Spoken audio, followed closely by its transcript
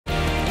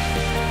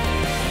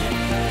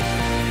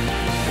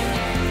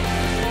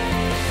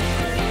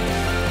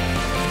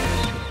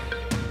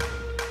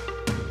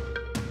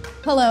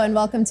Hello and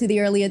welcome to the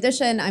early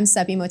edition. I'm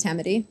Seppi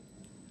Motamedi.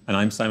 And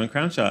I'm Simon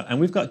Crownshaw. And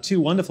we've got two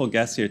wonderful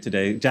guests here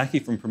today, Jackee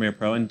from Premiere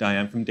Pro and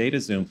Diane from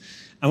Datazoom.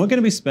 And we're going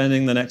to be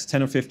spending the next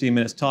 10 or 15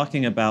 minutes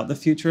talking about the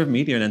future of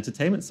media and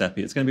entertainment,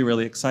 Seppi. It's going to be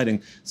really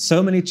exciting.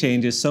 So many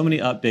changes, so many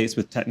updates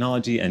with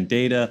technology and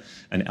data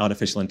and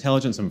artificial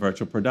intelligence and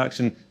virtual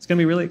production. It's going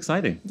to be really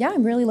exciting. Yeah,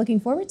 I'm really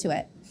looking forward to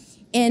it.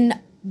 In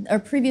our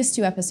previous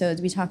two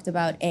episodes, we talked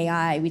about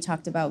AI, we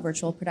talked about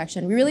virtual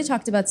production. We really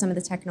talked about some of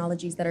the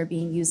technologies that are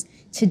being used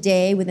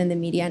today within the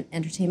media and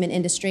entertainment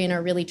industry and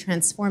are really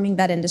transforming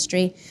that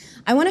industry.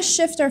 I want to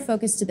shift our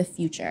focus to the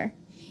future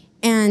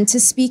and to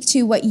speak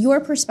to what your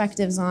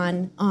perspectives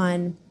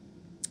on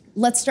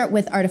let's start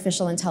with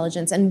artificial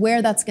intelligence and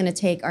where that's going to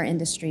take our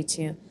industry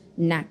to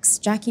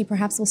next. Jackee,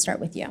 perhaps we'll start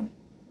with you.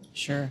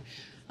 Sure.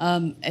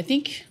 I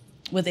think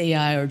with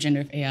AI or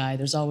generative AI,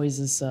 there's always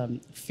this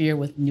fear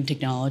with new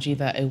technology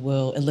that it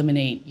will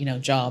eliminate,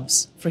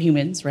 jobs for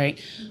humans,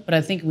 right? But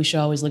I think we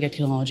should always look at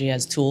technology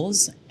as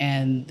tools,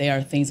 and they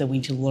are things that we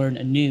need to learn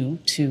anew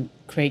to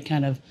create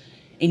kind of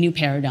a new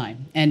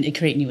paradigm and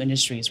create new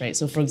industries, right?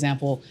 So, for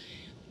example,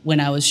 when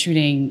I was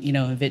shooting,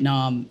 in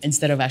Vietnam,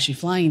 instead of actually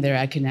flying there,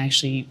 I can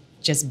actually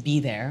just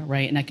be there,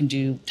 right? And I can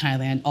do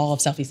Thailand, all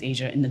of Southeast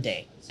Asia in a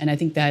day. And I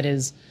think that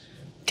is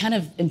kind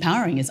of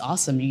empowering. It's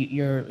awesome.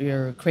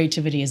 Your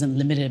creativity isn't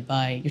limited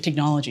by your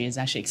technology; it's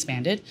actually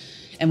expanded.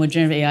 And with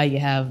generative AI, you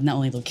have not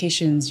only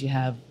locations, you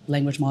have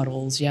language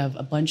models, you have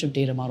a bunch of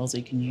data models that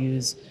you can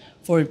use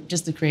for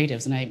just the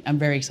creatives, and I'm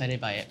very excited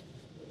by it.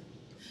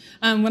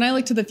 When I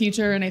look to the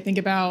future and I think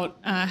about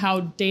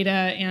how data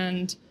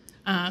and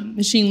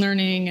machine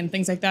learning and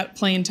things like that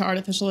play into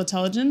artificial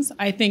intelligence,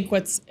 I think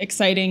what's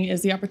exciting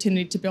is the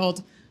opportunity to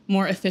build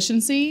more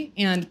efficiency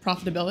and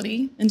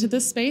profitability into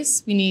this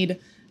space. We need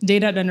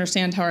data to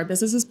understand how our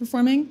business is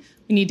performing.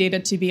 We need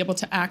data to be able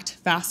to act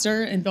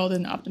faster and build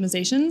in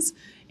optimizations,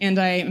 and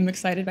I am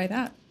excited by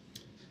that.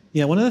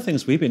 Yeah, one of the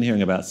things we've been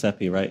hearing about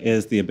Seppi, right,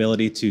 is the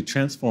ability to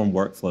transform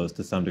workflows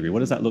to some degree. What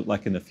does that look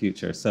like in the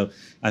future? So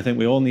I think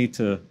we all need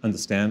to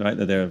understand, right,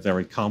 that they're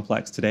very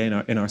complex today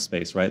in our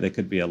space, right? They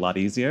could be a lot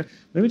easier.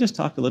 Maybe just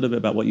talk a little bit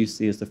about what you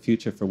see as the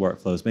future for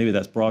workflows. Maybe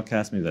that's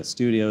broadcast, maybe that's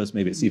studios,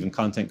 maybe it's even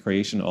content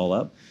creation all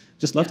up.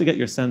 Just love to get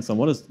your sense on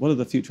what do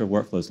the future of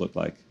workflows look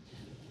like?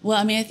 Well,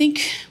 I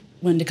think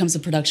when it comes to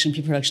production,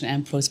 pre-production,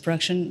 and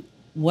post-production,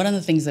 one of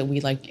the things that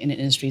we like in the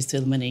industry is to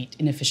eliminate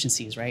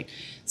inefficiencies, right?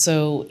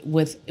 So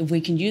if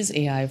we can use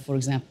AI, for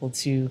example,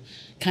 to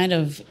kind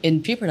of,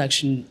 in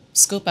pre-production,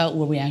 scope out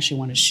where we actually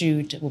want to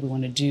shoot, what we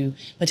want to do,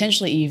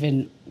 potentially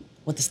even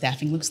what the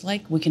staffing looks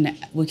like, we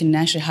can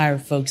actually hire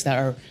folks that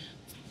are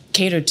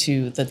catered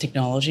to the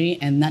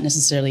technology and not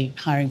necessarily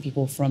hiring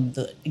people from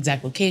the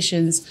exact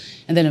locations.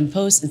 And then in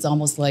post, it's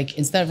almost like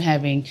instead of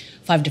having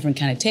 5 different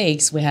kind of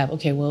takes, we have,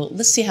 okay, well,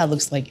 let's see how it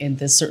looks like in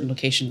this certain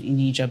location in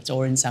Egypt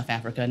or in South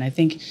Africa. And I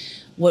think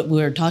what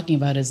we're talking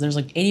about is there's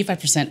like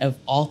 85% of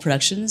all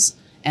productions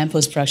and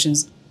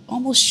post-productions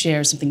almost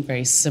share something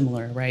very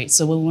similar, right?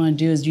 So what we want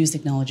to do is use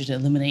technology to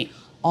eliminate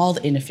all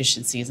the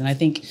inefficiencies. And I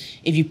think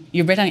if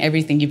you break down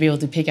everything, you'll be able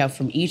to pick out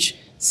from each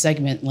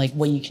segment like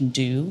what you can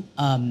do,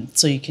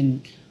 so you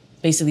can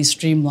basically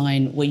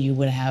streamline what you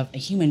would have a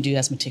human do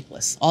that's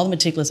meticulous. All the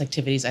meticulous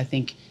activities, I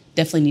think,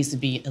 definitely needs to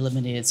be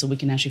eliminated so we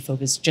can actually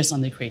focus just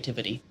on the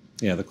creativity.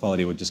 Yeah, the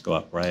quality would just go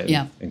up, right?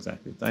 Yeah.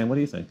 Exactly. Diane, what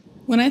do you think?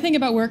 When I think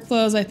about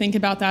workflows, I think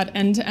about that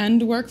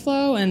end-to-end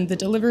workflow and the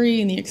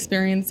delivery and the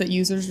experience that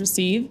users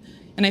receive.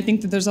 And I think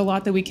that there's a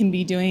lot that we can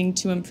be doing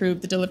to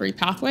improve the delivery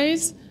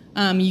pathways,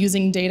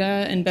 using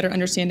data and better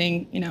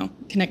understanding,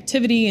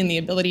 connectivity and the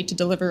ability to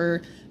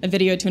deliver a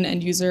video to an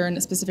end user in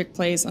a specific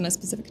place on a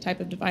specific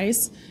type of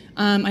device.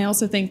 I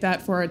also think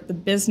that for the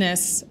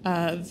business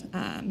of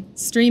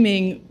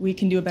streaming, we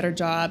can do a better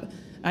job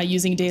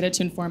using data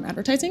to inform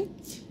advertising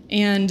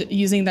and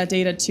using that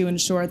data to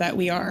ensure that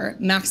we are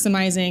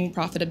maximizing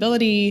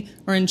profitability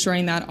or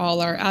ensuring that all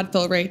our ad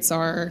fill rates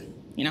are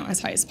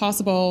as high as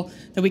possible,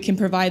 that we can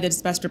provide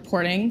this best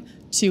reporting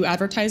to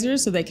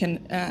advertisers so they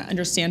can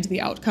understand the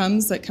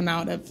outcomes that come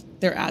out of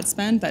their ad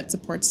spend that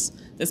supports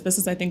this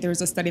business. I think there was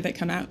a study that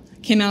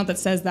came out that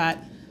says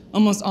that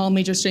almost all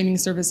major streaming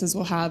services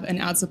will have an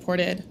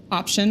ad-supported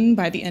option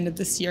by the end of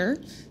this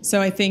year. So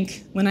I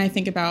think when I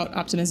think about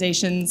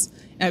optimizations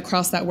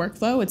across that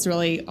workflow, it's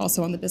really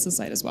also on the business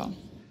side as well.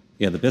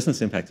 Yeah, the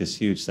business impact is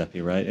huge,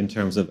 Seppi, right? In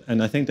terms of,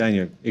 and I think, Diane,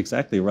 you're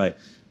exactly right.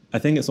 I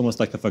think it's almost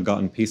like a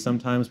forgotten piece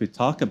sometimes. We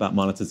talk about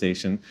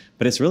monetization,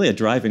 but it's really a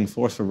driving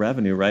force for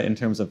revenue, right? In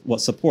terms of what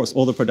supports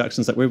all the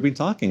productions that we've been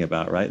talking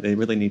about, right? They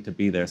really need to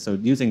be there. So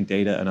using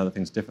data and other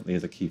things differently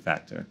is a key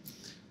factor.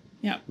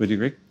 Yeah. Would you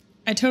agree?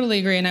 I totally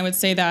agree. And I would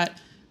say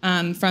that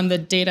from the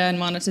data and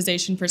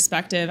monetization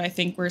perspective, I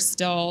think we're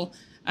still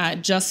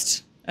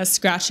just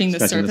scratching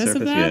the surface of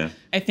that. Yeah.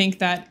 I think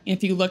that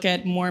if you look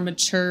at more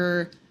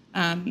mature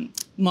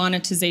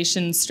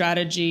monetization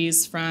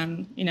strategies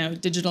from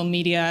digital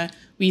media,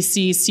 we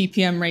see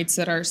CPM rates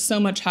that are so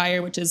much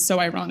higher, which is so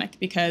ironic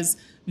because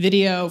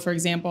video, for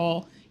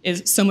example,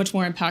 is so much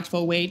more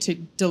impactful way to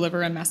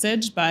deliver a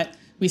message, but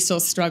we still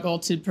struggle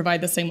to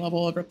provide the same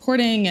level of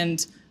reporting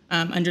and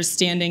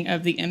understanding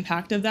of the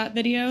impact of that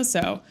video.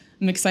 So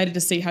I'm excited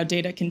to see how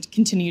data can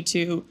continue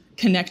to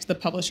connect the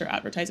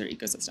publisher-advertiser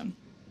ecosystem.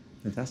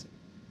 Fantastic.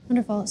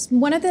 Wonderful.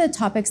 One of the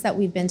topics that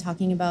we've been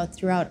talking about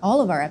throughout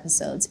all of our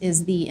episodes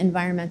is the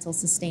environmental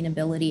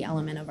sustainability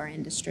element of our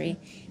industry,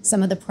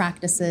 some of the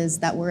practices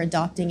that we're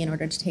adopting in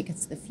order to take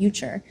us to the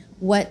future.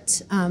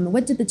 What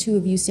did the two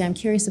of you see? I'm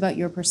curious about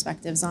your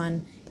perspectives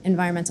on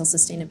environmental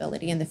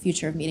sustainability and the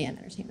future of media and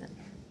entertainment.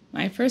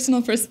 My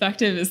personal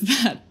perspective is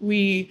that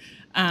we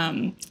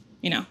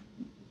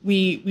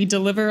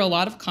deliver a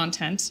lot of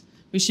content.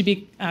 We should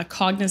be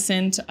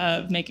cognizant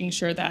of making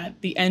sure that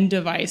the end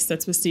device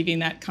that's receiving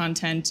that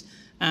content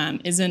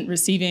isn't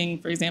receiving,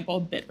 for example,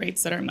 bit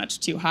rates that are much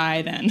too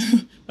high than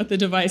what the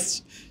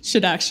device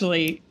should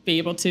actually be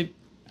able to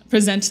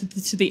present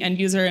to the end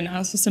user, and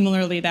also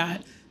similarly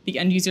that the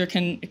end user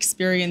can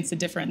experience a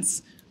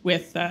difference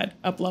with that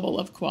up level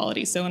of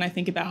quality. So when I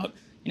think about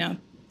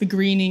the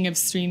greening of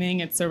streaming,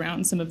 it's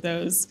around some of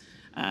those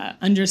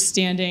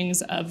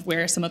understandings of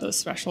where some of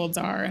those thresholds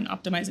are and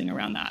optimizing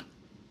around that.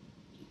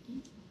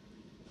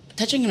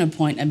 Touching on a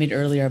point I made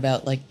earlier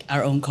about like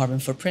our own carbon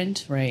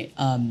footprint, right?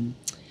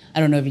 I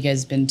don't know if you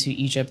guys have been to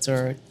Egypt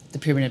or the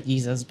Pyramid of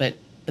Gizas, but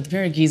the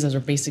Pyramid of Gizas are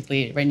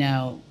basically right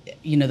now,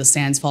 the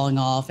sand's falling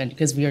off, and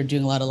because we are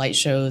doing a lot of light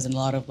shows and a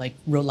lot of like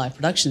real live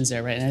productions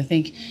there, right? And I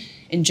think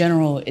in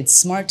general, it's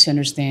smart to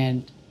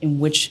understand in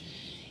which,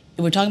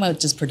 if we're talking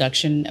about just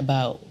production,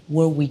 about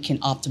where we can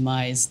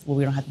optimize, where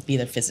we don't have to be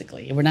there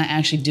physically. If we're not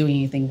actually doing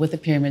anything with the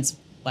pyramids,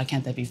 why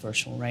can't that be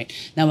virtual, right?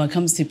 Now, when it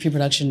comes to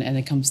pre-production and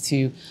it comes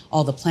to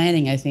all the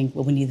planning, I think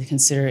what we need to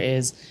consider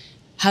is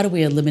how do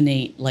we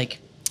eliminate like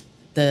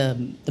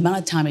the amount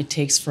of time it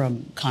takes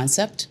from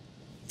concept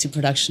to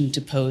production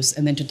to post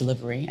and then to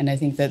delivery. And I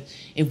think that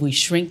if we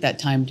shrink that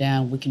time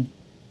down, we can,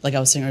 like I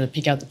was saying earlier,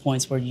 pick out the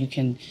points where you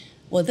can,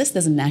 well, this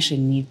doesn't actually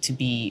need to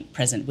be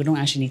present. We don't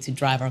actually need to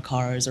drive our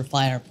cars or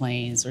fly our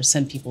planes or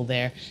send people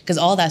there, because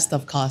all that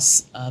stuff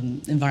costs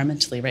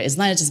environmentally, right? It's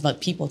not just about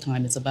people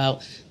time, it's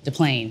about the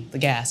plane, the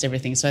gas,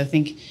 everything. So I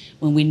think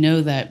when we know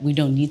that we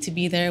don't need to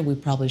be there, we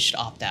probably should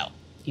opt out,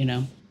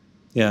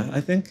 Yeah, I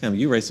think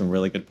you raised some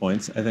really good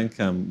points. I think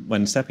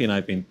when Seppi and I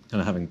have been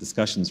kind of having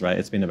discussions, right,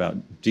 it's been about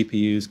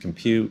GPUs,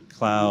 compute,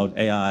 cloud,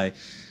 AI,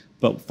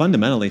 but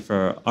fundamentally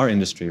for our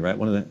industry, right,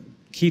 one of the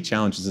key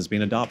challenges has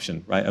been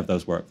adoption, right, of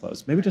those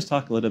workflows. Maybe just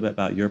talk a little bit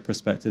about your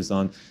perspectives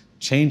on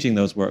changing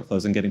those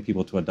workflows and getting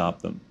people to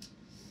adopt them.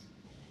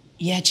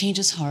 Yeah, change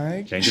is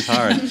hard. Change is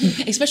hard.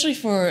 Especially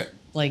for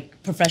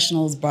like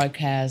professionals,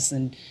 broadcasts,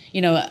 and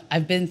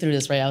I've been through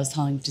this, right? I was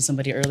talking to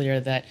somebody earlier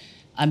that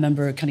I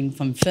remember cutting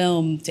from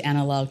film to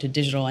analog to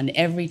digital, and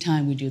every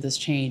time we do this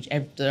change,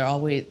 there's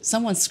always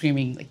someone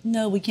screaming like,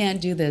 "No, we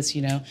can't do this,"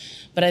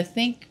 But I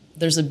think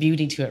there's a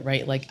beauty to it,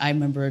 right? Like I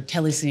remember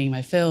teleseeing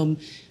my film,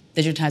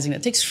 digitizing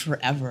that takes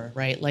forever,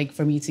 right? Like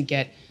for me to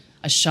get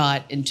a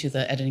shot into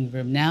the editing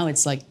room. Now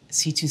it's like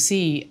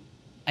C2C.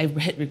 I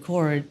hit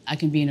record, I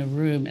can be in a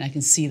room and I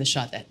can see the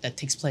shot that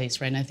takes place,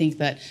 right? And I think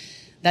that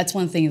that's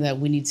one thing that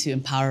we need to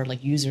empower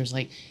like users.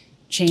 Like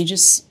change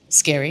is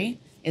scary,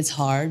 it's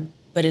hard,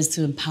 but it's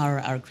to empower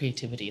our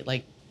creativity.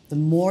 Like the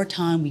more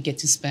time we get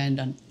to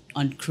spend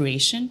on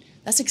creation,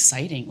 that's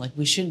exciting. Like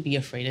we shouldn't be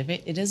afraid of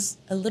it. It is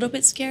a little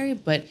bit scary,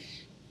 but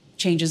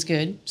change is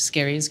good,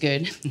 scary is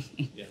good.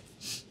 Yeah.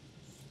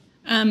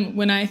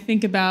 When I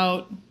think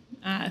about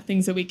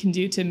things that we can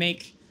do to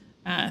make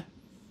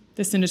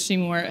this industry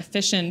more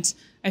efficient,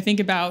 I think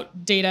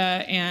about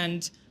data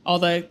and all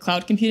the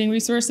cloud computing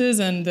resources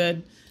and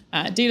the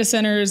data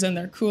centers and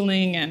their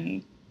cooling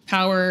and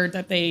power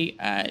that they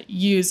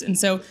use. And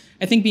so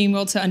I think being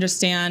able to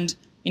understand,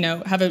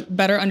 have a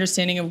better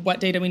understanding of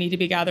what data we need to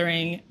be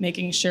gathering,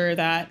 making sure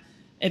that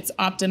it's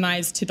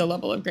optimized to the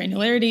level of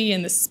granularity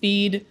and the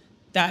speed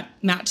that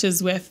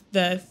matches with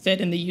the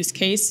fit and the use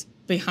case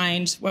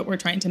behind what we're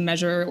trying to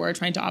measure or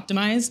trying to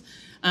optimize.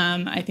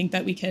 I think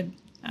that we could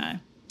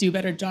do a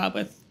better job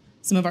with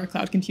some of our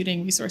cloud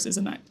computing resources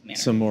in that manner.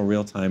 So more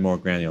real-time, more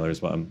granular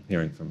is what I'm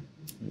hearing from.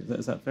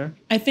 Is that fair?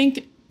 I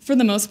think for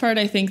the most part,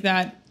 I think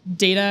that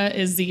data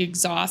is the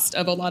exhaust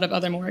of a lot of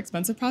other more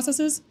expensive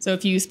processes. So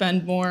if you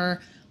spend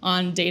more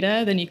on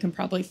data, then you can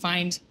probably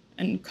find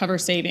and cover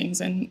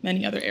savings in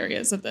many other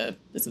areas of the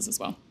business as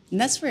well. And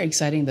that's very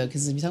exciting though,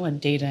 because if you talk about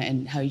data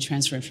and how you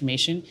transfer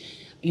information,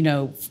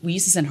 we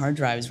used to send hard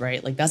drives,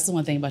 right? Like that's the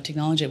one thing about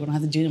technology. We don't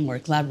have to do anymore.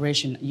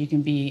 Collaboration. You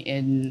can be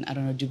in,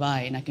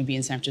 Dubai, and I can be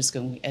in San Francisco,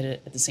 and we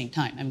edit at the same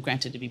time. I'm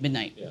granted to be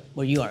midnight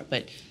where you are,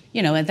 but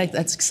I think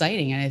that's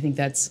exciting, and I think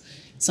that's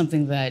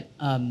something that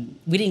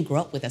we didn't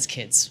grow up with as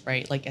kids,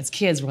 right? Like as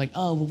kids, we're like,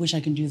 oh, we wish I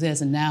could do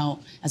this, and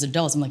now as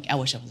adults, I'm like, I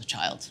wish I was a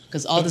child,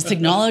 because all this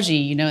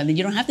technology, and then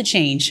you don't have to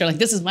change. You're like,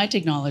 this is my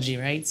technology,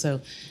 right?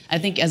 So I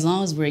think as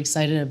long as we're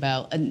excited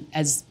about, and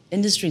as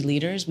industry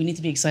leaders, we need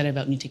to be excited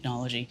about new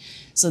technology.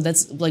 So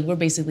that's like we're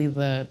basically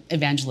the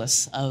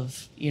evangelists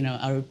of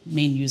our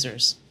main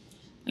users.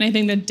 And I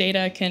think that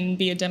data can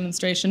be a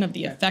demonstration of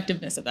the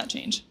effectiveness of that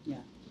change. Yeah.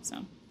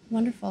 So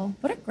Wonderful.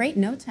 What a great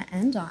note to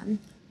end on.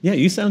 Yeah,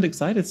 you sound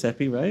excited,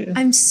 Seppi, right?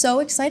 I'm so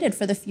excited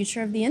for the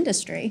future of the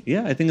industry.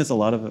 Yeah, I think there's a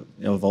lot of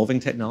evolving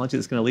technology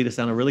that's going to lead us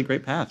down a really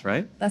great path,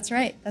 right? That's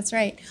right. That's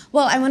right.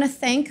 Well, I want to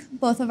thank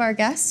both of our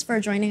guests for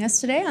joining us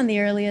today on the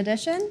Early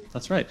Edition.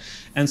 That's right.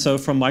 And so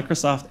from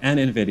Microsoft and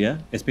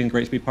NVIDIA, it's been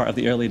great to be part of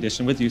the Early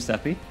Edition with you,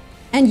 Seppi.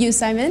 And you,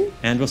 Simon.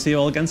 And we'll see you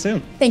all again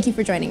soon. Thank you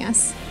for joining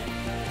us.